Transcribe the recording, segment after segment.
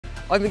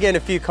I've been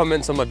getting a few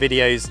comments on my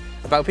videos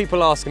about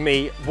people asking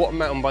me what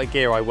mountain bike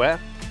gear I wear.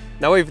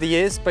 Now over the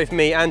years, both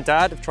me and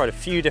Dad have tried a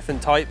few different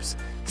types.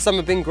 Some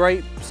have been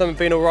great, some have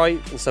been all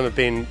right, and some have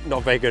been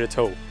not very good at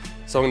all.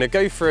 So I'm going to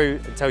go through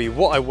and tell you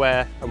what I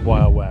wear and why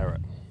I wear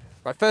it.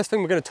 Right, first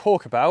thing we're going to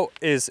talk about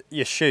is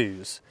your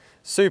shoes.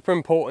 Super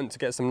important to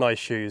get some nice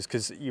shoes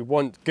because you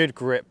want good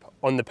grip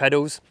on the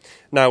pedals.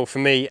 Now for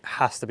me, it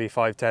has to be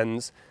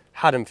 510s.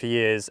 Had them for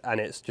years and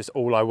it's just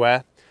all I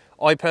wear.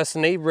 I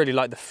personally really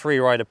like the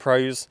Freerider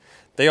Pros.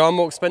 They are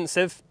more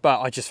expensive,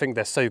 but I just think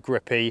they're so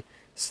grippy.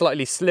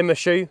 Slightly slimmer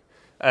shoe.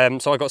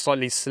 So I got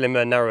slightly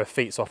slimmer, narrower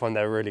feet, so I find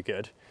they're really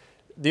good.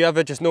 The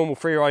other just normal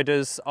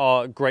Freeriders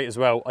are great as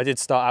well. I did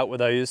start out with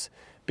those,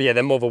 but yeah,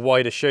 they're more of a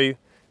wider shoe,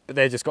 but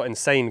they've just got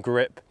insane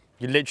grip.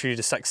 You literally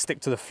just like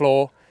stick to the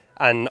floor,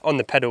 and on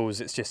the pedals,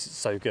 it's just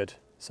so good.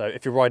 So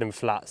if you're riding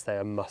flats,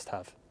 they're a must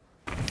have.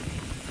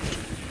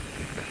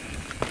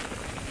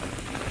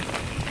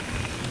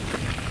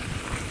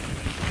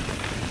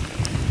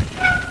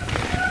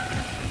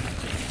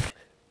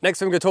 Next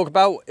thing we're going to talk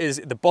about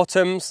is the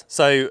bottoms.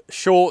 So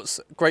shorts,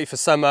 great for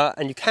summer,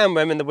 and you can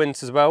wear them in the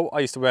winter as well. I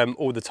used to wear them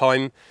all the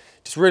time.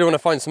 Just really want to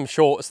find some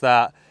shorts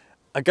that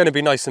are going to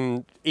be nice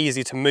and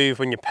easy to move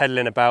when you're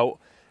pedaling about.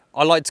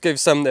 I like to go for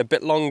some that are a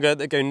bit longer,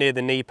 that go near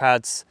the knee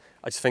pads.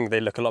 I just think they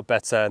look a lot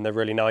better and they're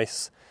really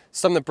nice.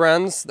 Some of the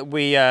brands that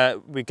we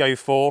go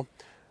for,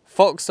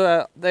 Fox,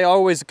 they are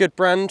always a good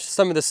brand.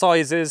 Some of the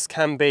sizes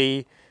can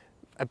be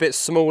a bit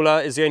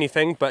smaller is the only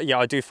thing, but yeah,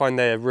 I do find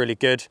they're really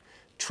good.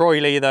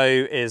 Troy though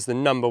is the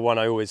number one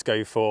I always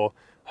go for.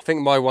 I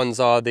think my ones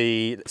are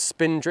the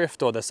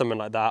Spindrift or they're something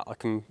like that. I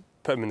can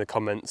put them in the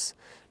comments.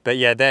 But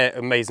yeah, they're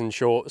amazing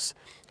shorts.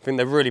 I think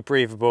they're really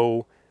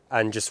breathable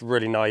and just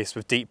really nice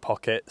with deep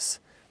pockets.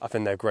 I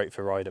think they're great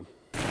for riding.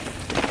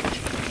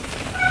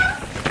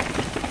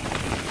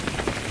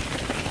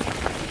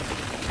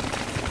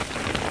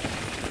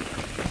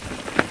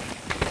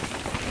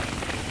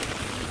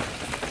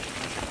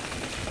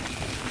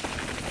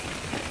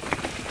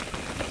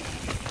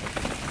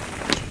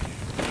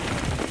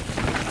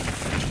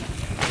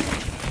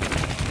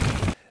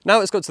 Now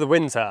it's got to the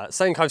winter,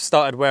 something I've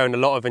started wearing a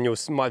lot of, and you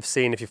might have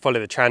seen if you follow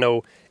the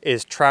channel,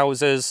 is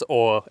trousers,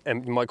 or you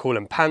might call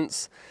them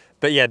pants.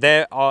 But yeah,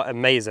 they are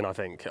amazing, I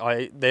think.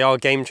 They are a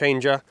game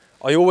changer.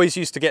 I always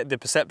used to get the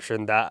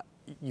perception that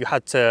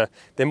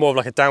they're more of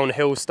like a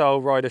downhill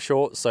style rider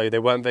shorts, so they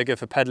weren't very good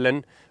for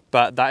pedaling,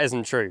 but that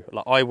isn't true.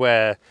 Like I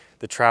wear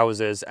the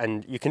trousers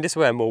and you can just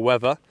wear more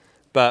weather,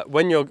 but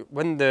when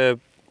the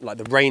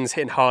rain's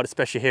hitting hard,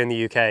 especially here in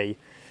the UK,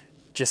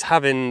 just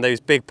having those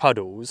big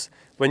puddles,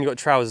 when you've got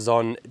trousers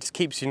on, it just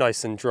keeps you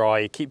nice and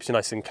dry, keeps you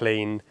nice and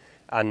clean,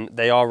 and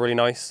they are really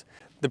nice.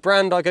 The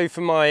brand I go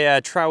for my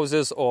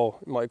trousers, or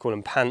you might call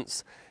them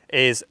pants,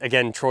 is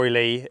again Troy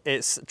Lee.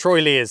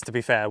 Troy Lee is, to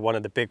be fair, one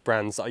of the big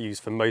brands that I use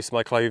for most of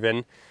my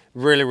clothing.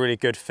 Really, really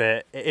good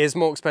fit. It is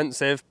more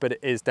expensive, but it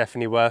is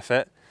definitely worth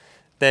it.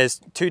 There's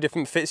two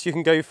different fits you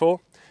can go for.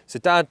 So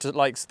Dad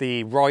likes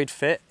the ride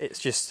fit. It's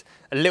just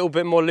a little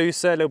bit more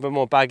looser, a little bit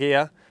more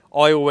baggier.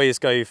 I always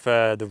go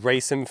for the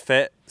racing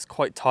fit. It's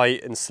quite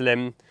tight and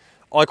slim.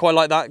 I quite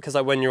like that because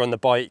like when you're on the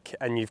bike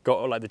and you've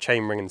got like the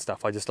chain ring and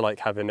stuff, I just like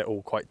having it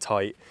all quite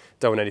tight.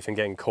 Don't want anything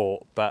getting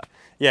caught. But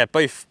yeah,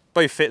 both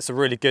fits are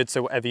really good,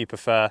 so whatever you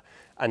prefer.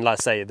 And like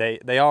I say,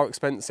 they are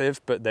expensive,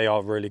 but they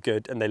are really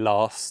good and they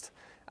last.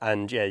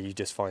 And yeah, you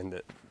just find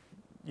that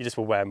you just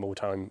will wear them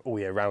all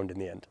year round in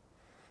the end.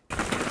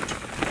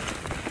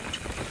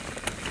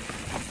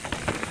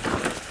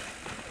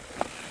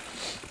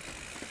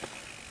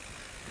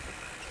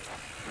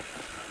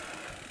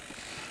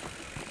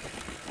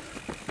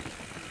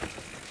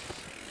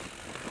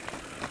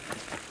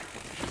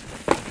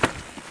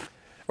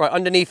 Right,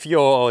 underneath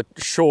your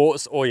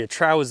shorts or your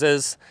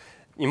trousers,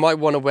 you might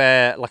want to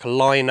wear like a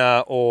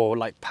liner or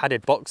like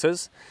padded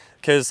boxers.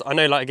 Because I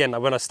know, like again,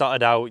 like when I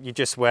started out, you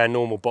just wear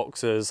normal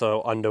boxers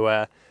or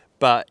underwear,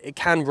 but it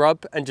can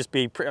rub and just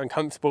be pretty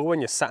uncomfortable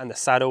when you're sat in the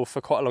saddle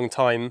for quite a long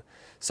time.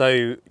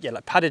 So yeah,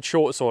 like padded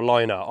shorts or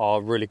liner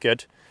are really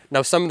good.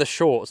 Now some of the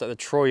shorts, like the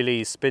Troy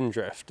Lee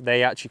Spindrift,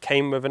 they actually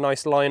came with a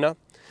nice liner.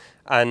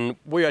 And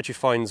what you actually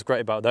find is great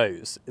about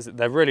those is that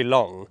they're really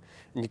long,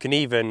 and you can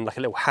even, like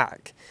a little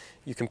hack,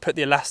 you can put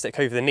the elastic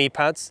over the knee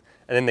pads,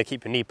 and then they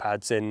keep your knee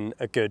pads in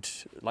a good,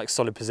 like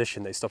solid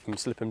position. They stop them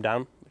slipping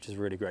down, which is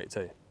really great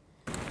too.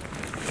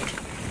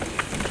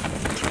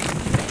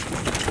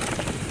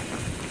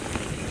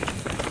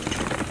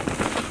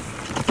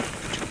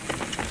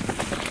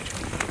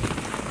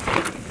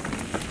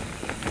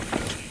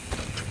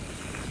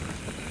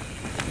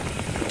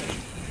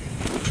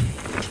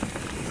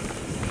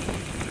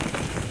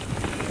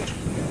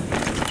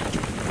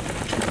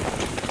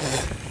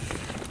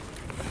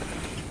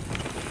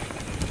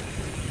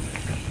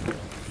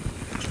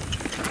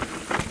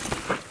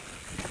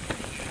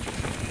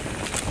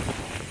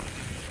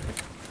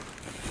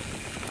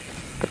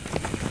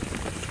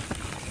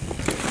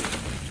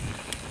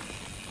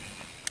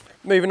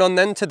 Moving on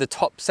then to the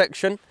top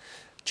section.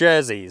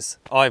 Jerseys.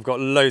 I've got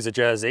loads of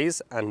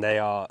jerseys and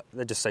they're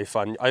just so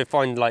fun. I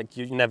find like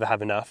you never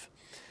have enough.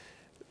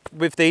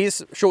 With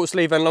these, short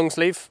sleeve and long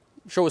sleeve.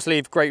 Short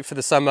sleeve, great for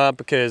the summer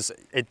because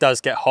it does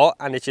get hot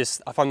and it's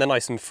just, I find they're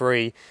nice and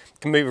free. You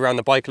can move around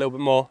the bike a little bit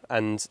more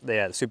and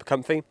they're super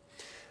comfy.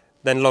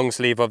 Then long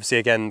sleeve, obviously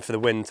again for the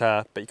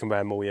winter, but you can wear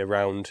them all year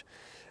round.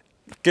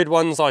 Good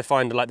ones I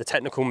find are like the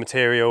technical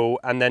material,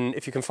 and then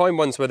if you can find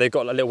ones where they've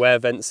got like little air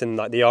vents in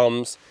like the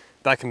arms,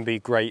 that can be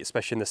great,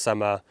 especially in the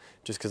summer,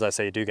 just because I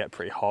say you do get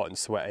pretty hot and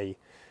sweaty,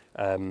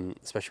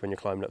 especially when you're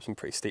climbing up some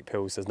pretty steep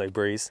hills, there's no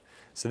breeze.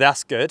 So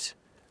that's good.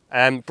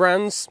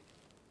 Brands,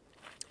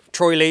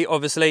 Troy Lee,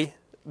 obviously,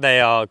 they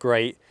are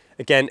great.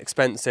 Again,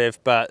 expensive,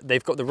 but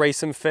they've got the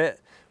Race and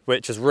Fit,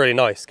 which is really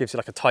nice. Gives you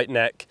like a tight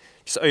neck,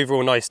 just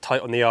overall nice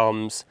tight on the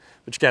arms,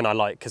 which again I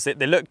like because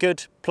they look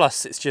good.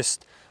 Plus it's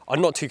just,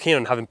 I'm not too keen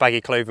on having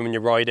baggy clothing when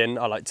you're riding.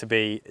 I like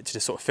to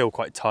just sort of feel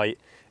quite tight.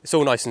 It's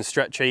all nice and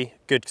stretchy,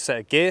 good set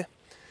of gear.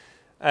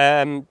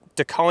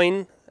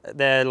 Dakine,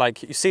 they're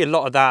like, you see a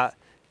lot of that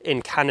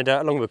in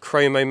Canada along with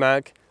Chromo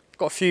Mag.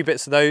 Got a few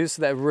bits of those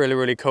that are really,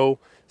 really cool.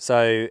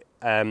 So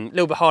a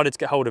little bit harder to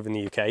get hold of in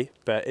the UK,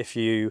 but if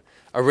you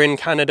are in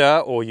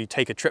Canada or you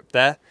take a trip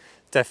there,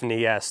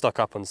 definitely stock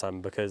up on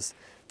some because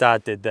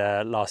Dad did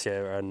there last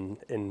year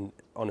and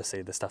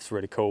honestly the stuff's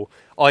really cool.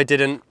 I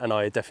didn't and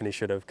I definitely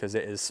should have because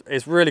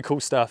it's really cool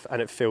stuff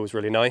and it feels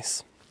really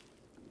nice.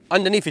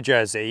 Underneath your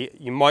jersey,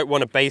 you might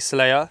want a base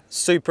layer.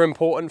 Super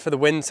important for the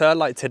winter,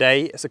 like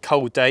today, it's a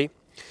cold day.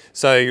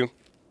 So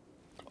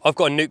I've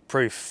got a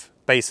Nukeproof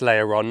base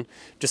layer on,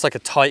 just like a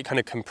tight kind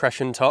of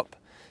compression top.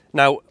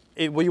 Now,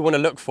 what you want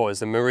to look for is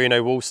the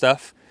merino wool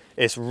stuff.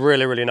 It's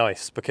really, really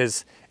nice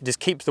because it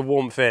just keeps the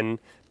warmth in,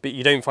 but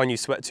you don't find you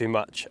sweat too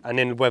much. And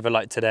in weather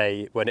like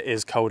today, when it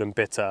is cold and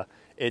bitter,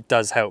 it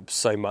does help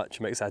so much,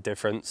 it makes that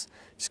difference.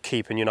 Just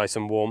keeping you nice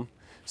and warm.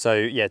 So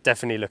yeah,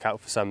 definitely look out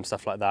for some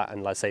stuff like that.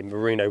 And like I say,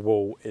 merino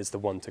wool is the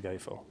one to go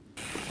for.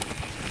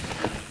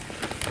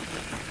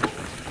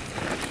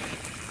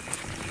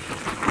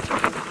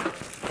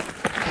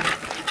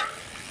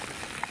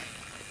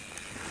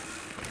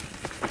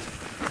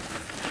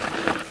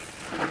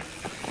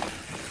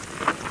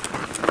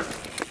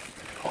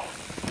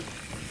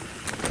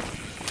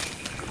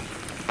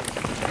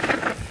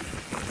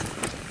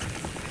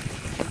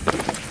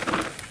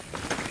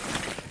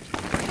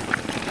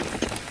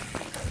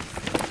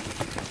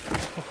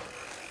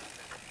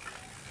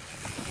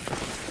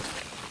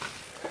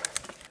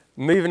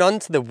 Moving on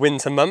to the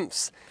winter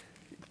months,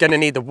 gonna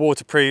need the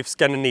waterproofs,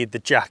 gonna need the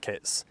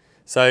jackets.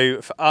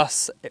 So for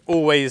us, it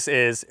always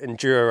is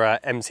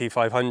Endura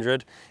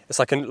MT500. It's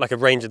like a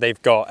Ranger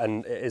they've got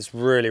and it is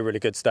really, really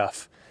good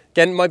stuff.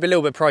 Again, it might be a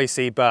little bit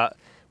pricey, but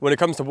when it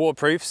comes to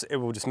waterproofs, it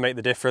will just make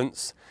the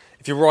difference.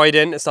 If you're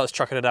riding, it starts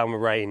chucking it down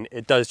with rain,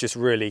 it does just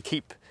really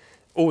keep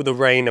all the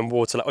rain and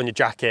water on your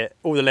jacket,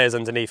 all the layers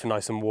underneath are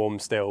nice and warm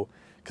still,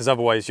 because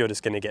otherwise you're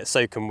just gonna get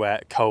soaking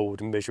wet,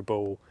 cold,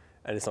 miserable,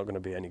 and it's not going to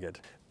be any good.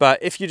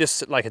 But if you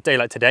just, like a day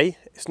like today,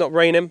 it's not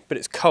raining, but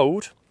it's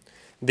cold,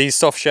 these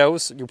soft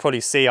shells, you'll probably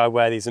see I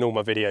wear these in all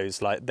my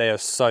videos, like they are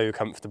so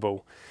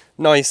comfortable.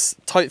 Nice,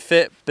 tight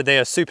fit, but they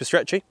are super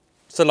stretchy.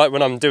 So like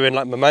when I'm doing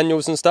like my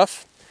manuals and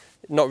stuff,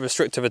 not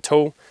restrictive at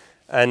all.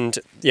 And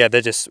yeah,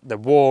 they're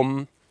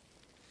warm,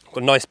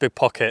 got nice big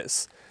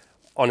pockets.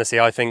 Honestly,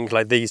 I think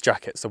like these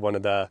jackets are one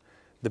of the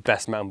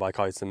best mountain bike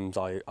items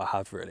I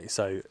have really.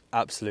 So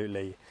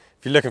absolutely,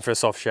 if you're looking for a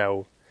soft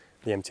shell,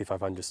 the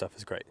MT500 stuff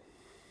is great.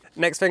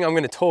 Next thing I'm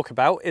going to talk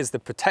about is the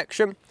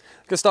protection. I'm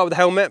going to start with the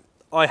helmet.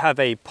 I have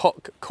a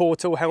POC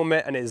Kortal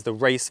helmet and it is the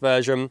race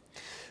version.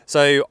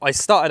 So I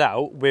started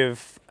out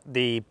with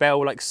the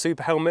Bell like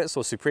super helmets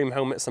or Supreme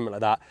helmets, something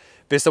like that.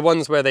 But it's the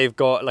ones where they've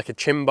got like a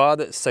chin bar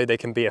so they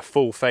can be a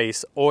full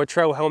face or a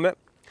trail helmet.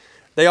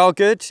 They are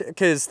good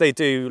because they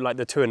do like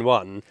the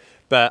 2-in-1.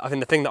 But I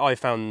think the thing that I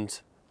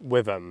found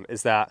with them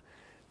is that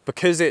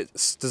because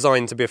it's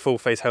designed to be a full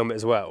face helmet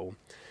as well,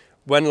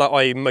 when like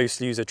I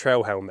mostly use a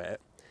trail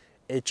helmet,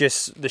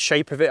 the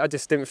shape of it I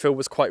just didn't feel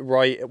was quite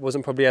right. It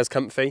wasn't probably as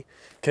comfy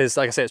because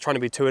like I said, it's trying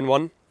to be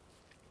 2-in-1.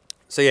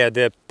 So yeah,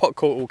 the POC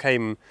Kortal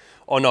came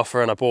on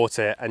offer and I bought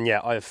it, and yeah,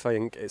 I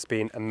think it's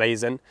been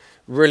amazing.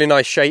 Really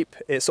nice shape.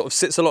 It sort of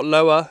sits a lot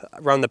lower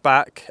around the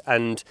back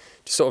and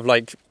just sort of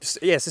like,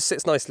 it just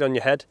sits nicely on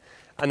your head.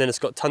 And then it's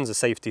got tons of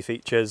safety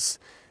features.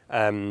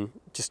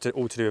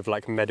 All to do with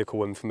like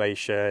medical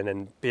information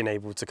and being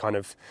able to kind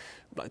of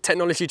like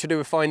technology to do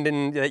with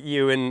finding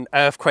you in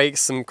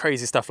earthquakes, some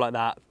crazy stuff like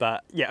that.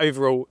 But yeah,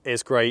 overall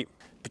it's great,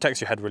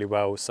 protects your head really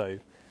well. So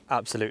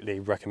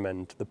absolutely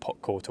recommend the POC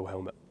Kortal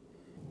helmet.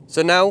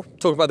 So now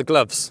talk about the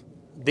gloves.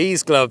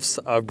 These gloves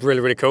are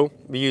really, really cool.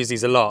 We use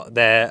these a lot.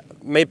 They're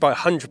made by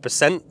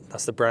 100%,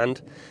 that's the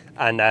brand.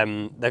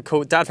 And they're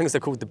called, Dad thinks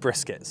they're called the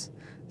Briskets.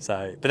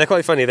 So, but they're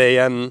quite funny. They,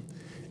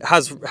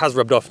 has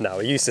rubbed off now.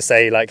 It used to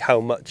say like how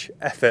much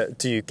effort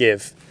do you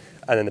give,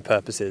 and then the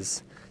purpose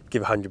is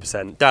give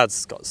 100%.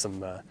 Dad's got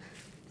some,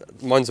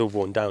 mine's all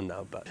worn down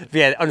now, but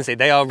yeah, honestly,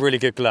 they are really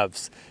good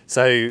gloves.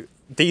 So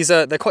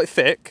they're quite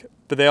thick,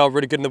 but they are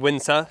really good in the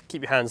winter.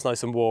 Keep your hands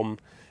nice and warm.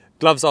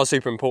 Gloves are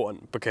super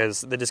important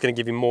because they're just going to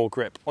give you more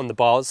grip on the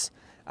bars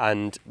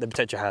and they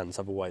protect your hands.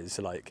 Otherwise,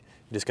 like,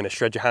 you're just going to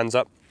shred your hands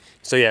up.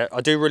 So yeah, I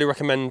do really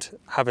recommend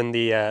having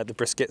the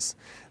Briskets.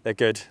 They're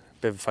good.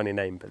 Bit of a funny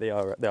name, but they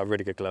are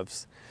really good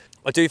gloves.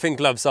 I do think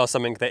gloves are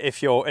something that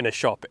if you're in a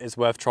shop, it's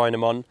worth trying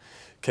them on,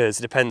 because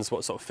it depends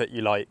what sort of fit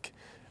you like.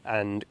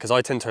 And because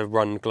I tend to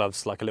run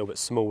gloves like a little bit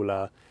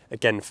smaller,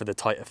 again for the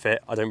tighter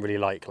fit. I don't really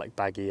like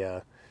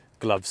baggier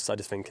gloves. I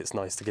just think it's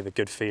nice to give a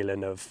good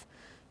feeling of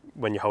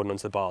when you're holding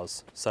onto the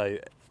bars. So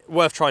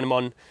worth trying them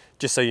on,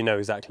 just so you know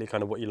exactly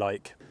kind of what you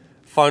like.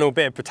 Final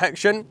bit of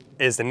protection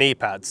is the knee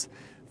pads.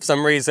 For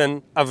some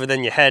reason, other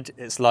than your head,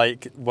 it's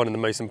like one of the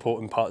most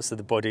important parts of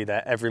the body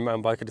that every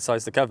mountain biker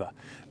decides to cover.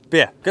 But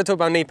yeah, good to talk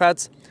about knee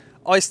pads.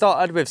 I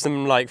started with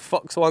some like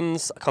Fox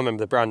ones. I can't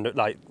remember the brand,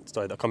 I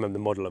can't remember the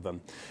model of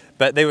them.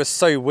 But they were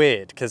so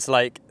weird because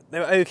like they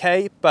were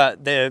okay,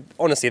 but they're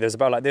honestly, there's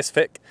about like this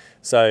thick.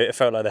 So it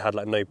felt like they had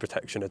like no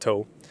protection at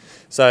all.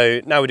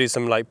 So now we do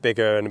some like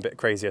bigger and a bit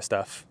crazier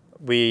stuff.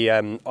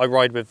 I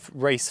ride with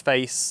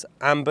RaceFace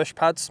ambush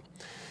pads.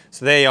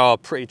 So they are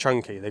pretty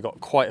chunky. They've got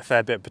quite a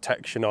fair bit of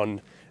protection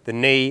on the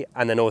knee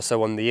and then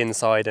also on the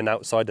inside and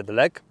outside of the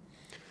leg.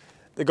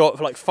 They've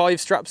got like 5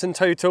 straps in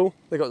total.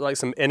 They've got like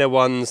some inner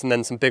ones and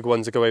then some big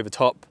ones that go over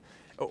top.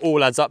 It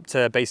all adds up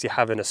to basically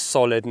having a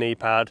solid knee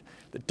pad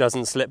that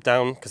doesn't slip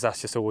down, because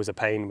that's just always a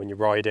pain when you're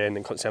riding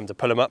and constantly having to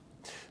pull them up.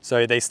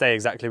 So they stay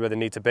exactly where they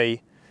need to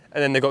be.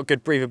 And then they've got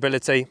good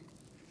breathability.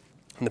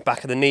 On the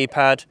back of the knee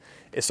pad,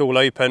 it's all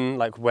open,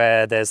 like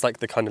where there's like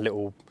the kind of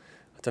little,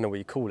 I don't know what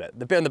you call it,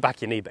 the bit on the back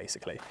of your knee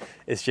basically.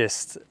 It's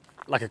just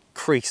like a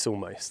crease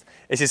almost.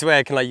 It's just where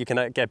you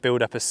can get a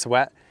build up of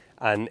sweat,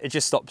 and it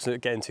just stops it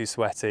getting too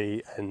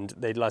sweaty. And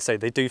they, like I say,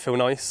 they do feel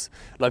nice.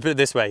 Like, put it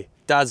this way,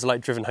 Dad's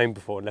like driven home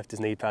before and left his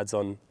knee pads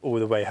on all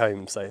the way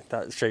home, so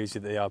that shows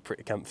you that they are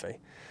pretty comfy.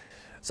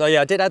 So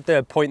yeah, I did add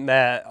the point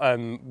there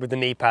with the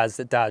knee pads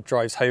that Dad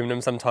drives home in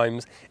them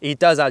sometimes. He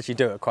does actually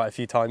do it quite a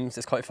few times.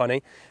 It's quite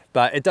funny,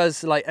 but it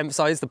does like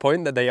emphasize the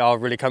point that they are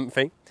really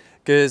comfy.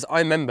 Because I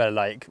remember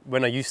like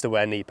when I used to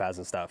wear knee pads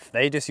and stuff,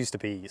 they just used to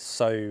be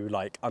so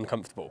like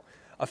uncomfortable.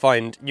 I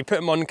find you put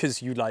them on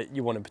because you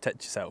want to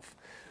protect yourself,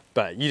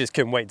 but you just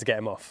couldn't wait to get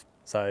them off.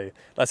 So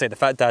like I say, the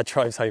fact Dad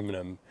drives home in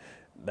them,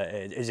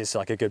 it's just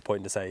like a good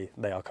point to say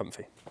they are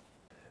comfy.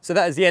 So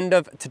that is the end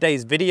of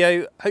today's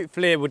video.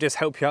 Hopefully it will just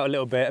help you out a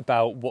little bit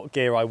about what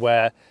gear I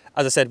wear.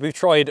 As I said, we've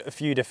tried a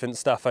few different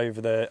stuff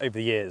over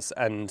the years,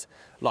 and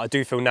like I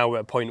do feel now we're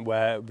at a point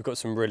where we've got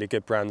some really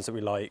good brands that we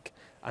like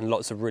and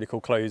lots of really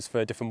cool clothes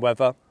for different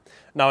weather.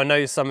 Now I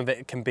know some of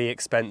it can be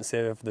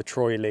expensive, the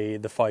Troy Lee,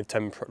 the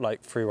 510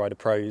 like Freerider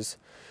Pros.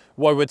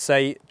 What I would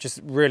say, just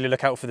really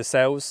look out for the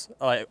sales.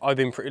 I've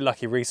been pretty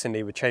lucky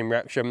recently with chain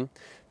reaction.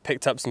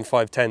 Picked up some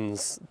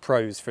 510s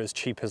Pros for as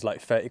cheap as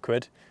like 30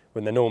 quid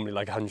when they're normally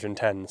like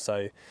 110. So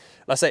like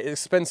I say,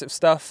 it's expensive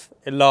stuff,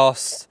 it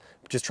lasts.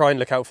 Just try and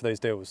look out for those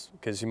deals,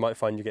 because you might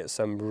find you get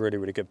some really,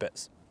 really good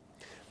bits.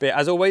 But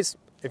as always,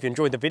 if you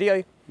enjoyed the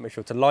video, make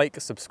sure to like,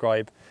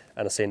 subscribe,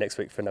 and I'll see you next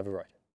week for another ride.